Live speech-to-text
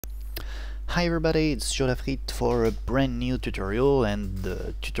Hi everybody, it's Jolafrit for a brand new tutorial, and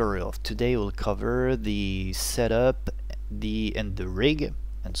the tutorial of today will cover the setup and the rig,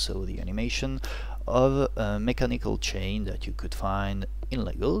 and so the animation of a mechanical chain that you could find in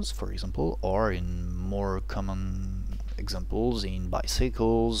Legos, for example, or in more common examples in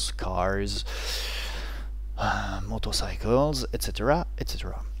bicycles, cars, motorcycles, etc.,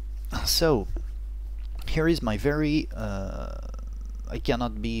 etc. So here is my very I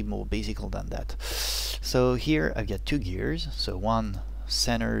cannot be more basic than that. So here I've got two gears, so one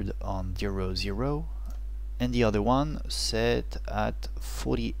centered on 0, 0 and the other one set at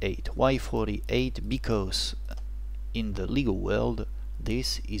 48. Why 48? Because in the Lego world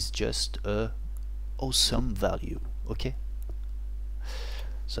this is just a awesome value, okay?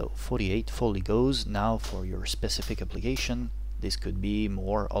 So 48 for Legos. Now for your specific application this could be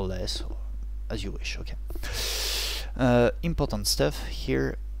more or less as you wish, okay? Important stuff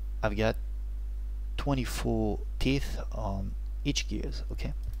here, I've got 24 teeth on each gears,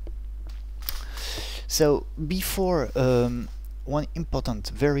 okay? So before one important,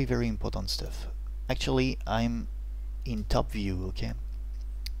 very important stuff, actually I'm in top view, okay?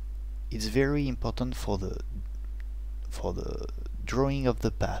 It's very important for the drawing of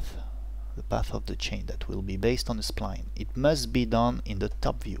the path of the chain that will be based on the spline. It must be done in the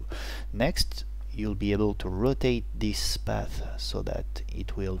top view. Next, you'll be able to rotate this path so that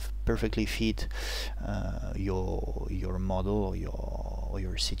it will perfectly fit your model or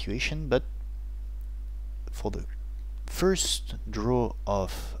your situation. But for the first draw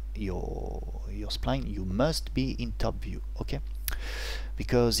of your spline, you must be in top view, okay?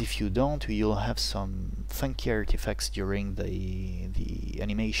 Because if you don't, you'll have some funky artifacts during the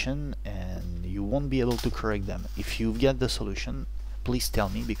animation and you won't be able to correct them. If you've got the solution, please tell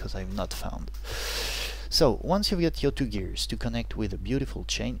me, because I've not found. So once you've got your two gears to connect with a beautiful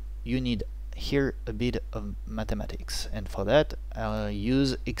chain, you need here a bit of mathematics, and for that I'll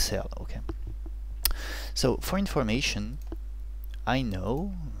use Excel, okay? So for information, I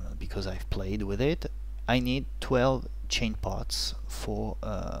know, because I've played with it, I need 12 chain parts for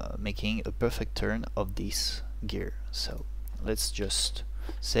making a perfect turn of this gear. So let's just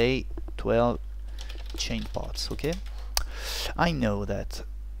say 12 chain parts, okay? I know that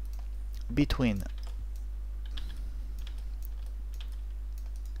between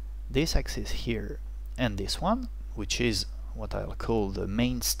this axis here and this one, which is what I'll call the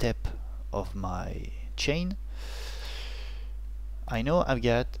main step of my chain, I know I've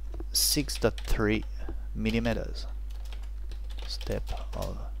got 6.3 millimeters step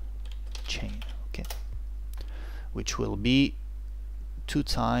of chain, okay, which will be 2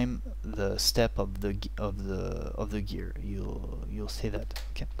 times the step of the gear. You'll see that,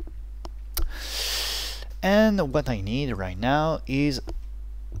 okay? And what I need right now is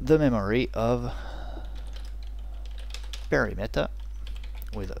the memory of perimeter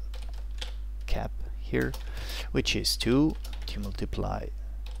with a cap here, which is 2 to multiply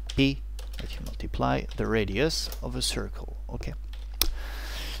p, that you multiply the radius of a circle, okay?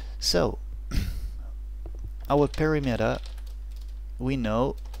 So our perimeter, we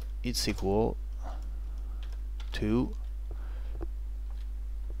know it's equal to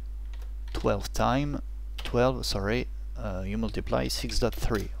 12 times 12, sorry, you multiply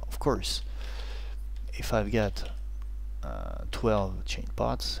 6.3. Of course, if I've got 12 chain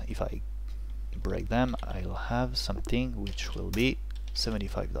parts, if I break them, I'll have something which will be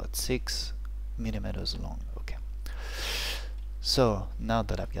 75.6 millimeters long, okay? So now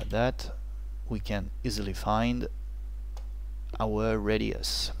that I've got that, we can easily find our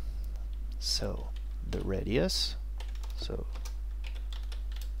radius. So the radius, so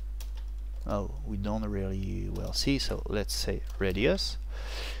we don't really well see, so let's say radius,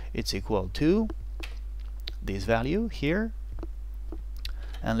 it's equal to this value here,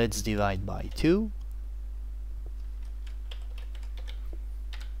 and let's divide by 2,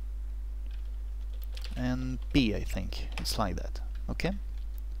 and p, I think it's like that, okay?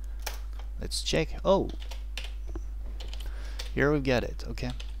 Let's check. Oh, here we've got it,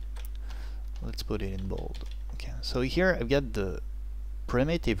 okay? Let's put it in bold. Okay, so here I've got the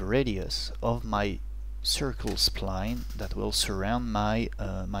primitive radius of my circle spline that will surround my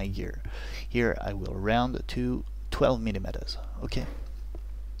my gear. Here I will round to 12 millimeters, okay?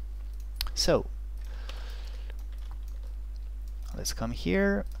 So let's come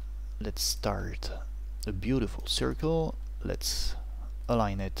here, let's start a beautiful circle, let's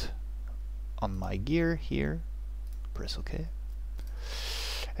align it on my gear here, press OK,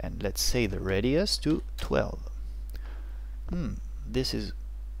 and let's say the radius to 12. This is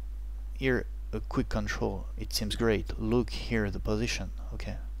here a quick control. It seems great. Look here the position,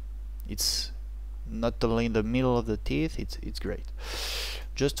 okay? It's not totally in the middle of the teeth. It's great.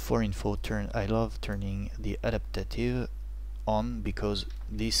 Just for info, I love turning the adaptive on because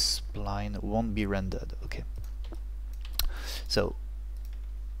this spline won't be rendered. Okay. So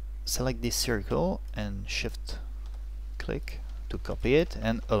select this circle and shift click to copy it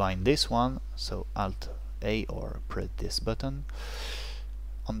and align this one. So Alt A or press this button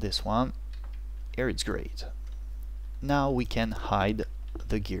on this one. Here it's great. Now we can hide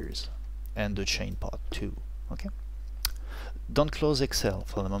the gears and the chain pot too. Okay. Don't close Excel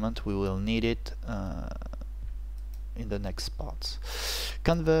for the moment. We will need it in the next parts.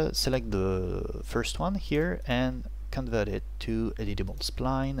 Select the first one here and convert it to editable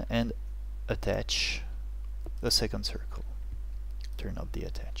spline and attach the second circle. Turn off the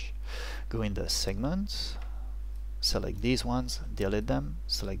attach. Go in the segments, select these ones, delete them,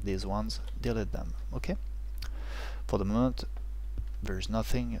 select these ones, delete them. Okay. For the moment there's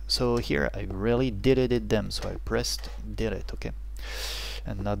nothing, so here I really deleted them, so I pressed delete, okay,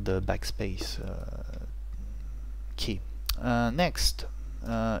 and not the backspace key. Next,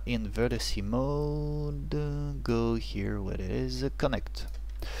 in vertex mode, go here where it is, connect.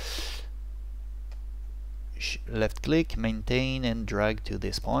 Left click, maintain and drag to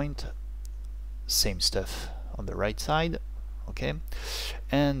this point. Same stuff on the right side, okay,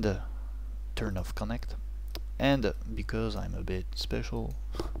 and turn off connect. And because I'm a bit special,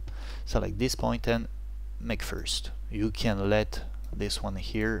 select this point and make first. You can let this one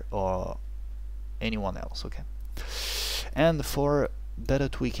here or anyone else, okay? And for better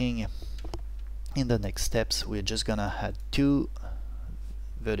tweaking in the next steps, we're just gonna add 2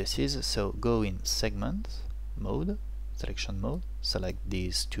 vertices. So go in segment mode, selection mode, select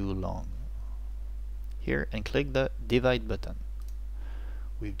these 2 long here and click the divide button.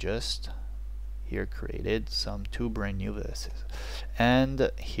 We've just here created some 2 brand new vertices, and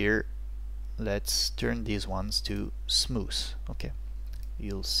here let's turn these ones to smooth. Okay,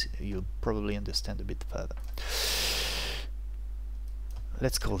 you'll probably understand a bit further.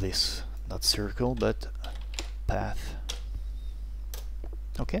 Let's call this not circle but path.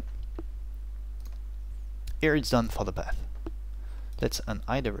 Okay, here it's done for the path. Let's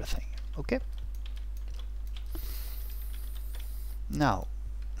unhide everything. Okay, now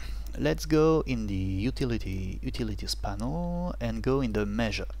let's go in the utilities panel and go in the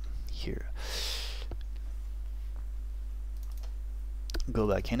measure here. Go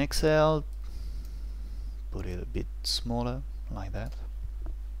back in Excel, put it a bit smaller like that.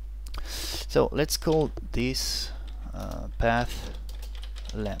 So let's call this path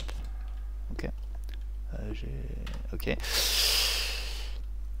length. Okay. Okay.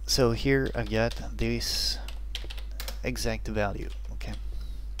 So here I've got this exact value. Okay.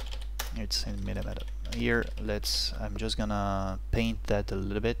 It's in millimeter. Here I'm just gonna paint that a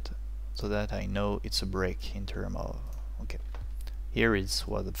little bit so that I know it's a break in terms of, okay, here is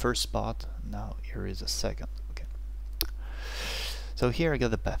the first spot, now here is a second. Okay, so here I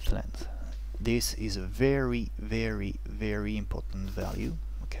got the path length. This is a very important value,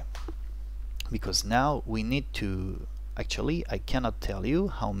 okay, because now we need to, actually I cannot tell you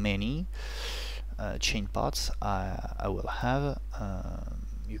how many chain pots I will have.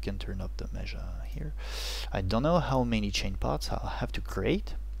 You can turn up the measure here. I don't know how many chain pots I'll have to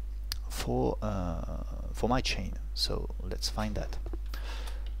create for my chain. So let's find that.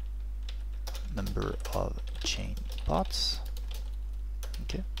 Number of chain pots.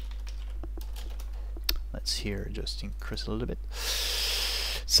 Okay. Let's here just increase a little bit.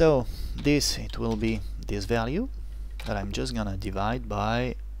 So it will be this value that I'm just gonna divide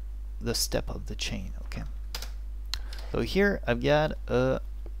by the step of the chain. Okay. So here I've got a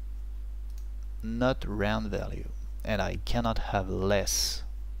not round value, and I cannot have less,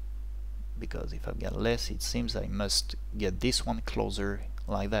 because if I've got less, it seems I must get this one closer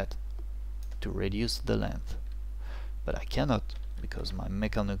like that to reduce the length, but I cannot because my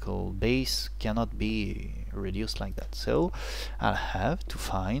mechanical base cannot be reduced like that. So I'll have to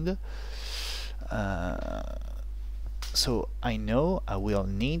find so I know I will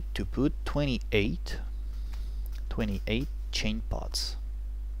need to put 28 chain pots,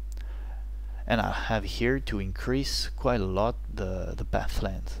 and I'll have here to increase quite a lot the path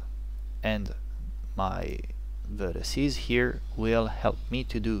length, and my vertices here will help me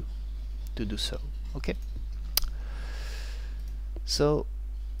to do so. Okay, so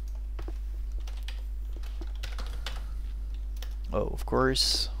of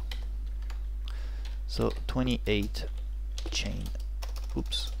course, so 28 chain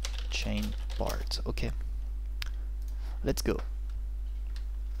parts. Okay, let's go.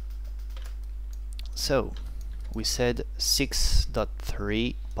 So we said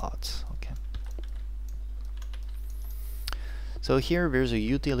 6.3 pots. Okay. So here there's a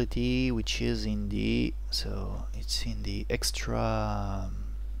utility which is in the, so it's in the extra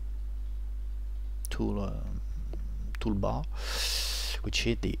toolbar, which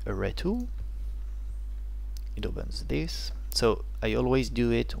is the array tool. It opens this. So I always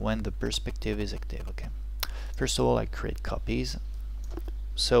do it when the perspective is active. Okay. First of all, I create copies.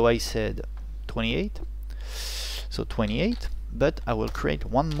 So I said 28. So 28, but I will create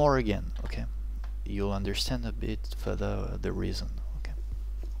one more again. Okay. You'll understand a bit further the reason. Okay.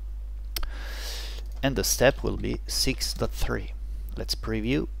 And the step will be 6.3. Let's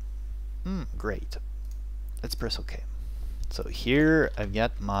preview. Great. Let's press OK. So here I've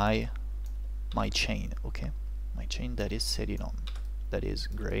got my chain. Okay. My chain that is set it on. That is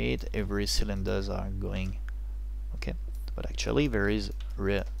great. Every cylinders are going. Okay. But actually there is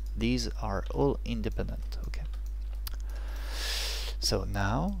these are all independent. Okay. So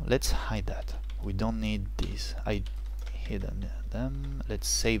now let's hide that. We don't need these. I hidden them. Let's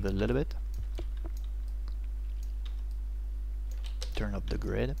save a little bit. Turn up the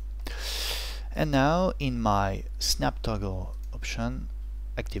grid. And now in my snap toggle option,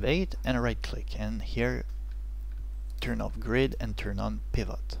 activate and right click, and here turn off grid and turn on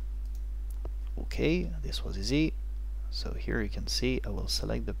pivot. Okay, this was easy. So here you can see I will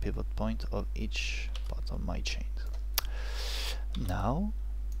select the pivot point of each part of my chain. Now,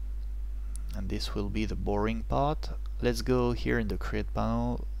 and this will be the boring part, let's go here in the create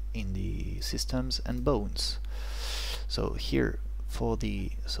panel in the systems and bones. So here for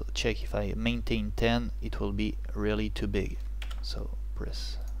the, so check if I maintain 10, it will be really too big. So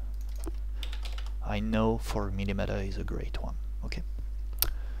press. I know 4mm is a great one. Okay.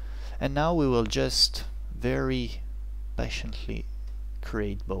 And now we will just very patiently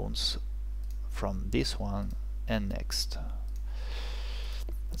create bones from this one and next.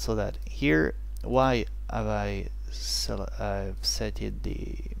 So that here, why have I've set it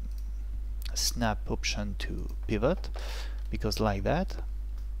the snap option to pivot? Because like that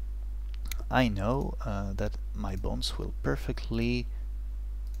I know that my bones will perfectly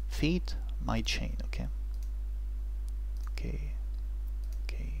fit my chain. Okay.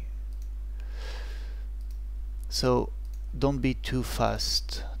 So don't be too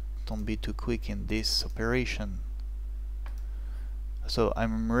fast, don't be too quick in this operation. So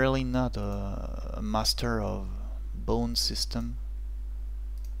I'm really not a master of bone system.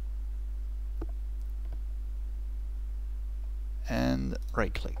 And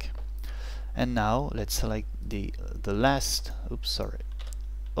right click. And now let's select the last, oops, sorry.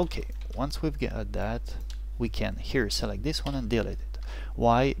 Okay, once we've got that, we can here select this one and delete it.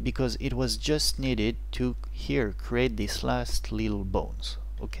 Why? Because it was just needed to here create these last little bones.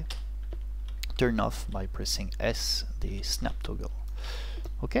 Okay. Turn off by pressing S the snap toggle.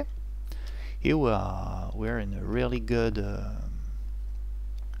 Okay. Here we're in a really good,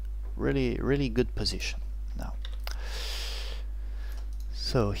 really good position now.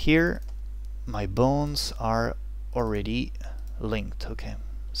 So here my bones are already linked. Okay.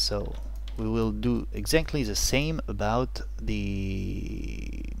 So we will do exactly the same about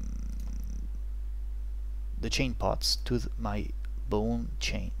the chain pots to my bone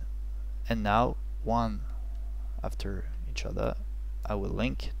chain, and now one after each other I will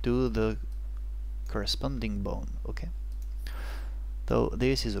link to the corresponding bone. Okay. Though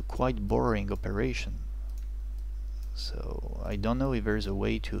this is a quite boring operation, so I don't know if there's a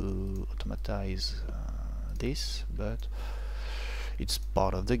way to automatize this, but it's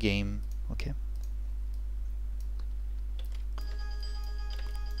part of the game. Okay.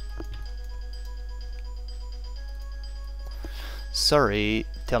 Sorry,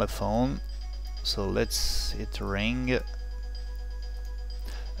 telephone. So let's hit ring,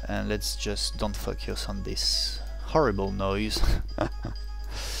 and let's just don't focus on this horrible noise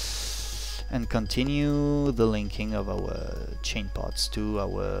and continue the linking of our chain pots to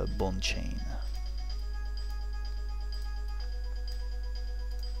our bone chain.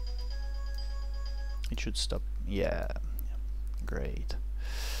 It should stop. Yeah, great.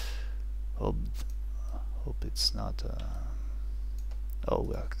 Hope it's not. Oh,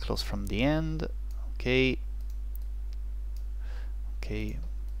 we are close from the end. Okay. Okay.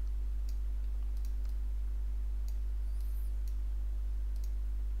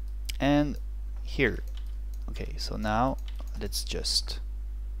 And here. Okay, so now let's just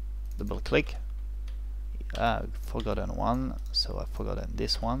double click. I've forgotten one, so I've forgotten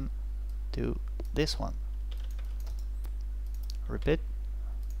this one to this one. Repeat.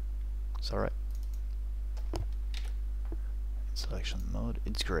 Sorry. selection mode,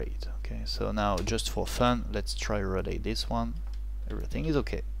 it's great. Okay, so now just for fun, let's try rotate this one. Everything is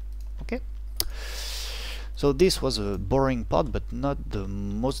okay. Okay, so this was a boring part, but not the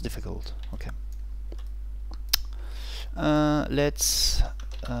most difficult. Okay, let's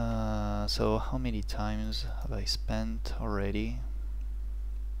so how many times have I spent already?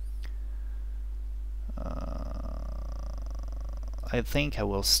 I think I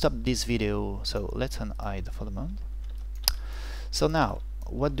will stop this video, so let's unhide for the moment. So now,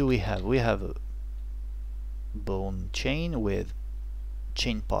 what do we have? We have a bone chain with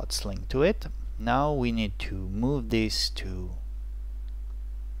chain parts linked to it. Now we need to move this to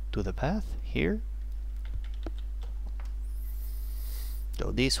the path here.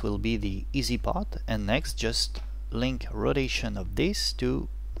 So this will be the easy part, and next just link rotation of this to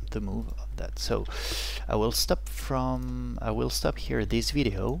the move of that. So I will stop here this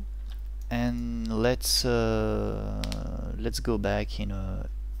video, and let's go back in a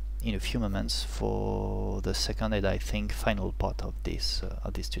few moments for the second and I think final part of this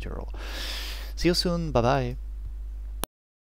tutorial. See you soon. Bye bye.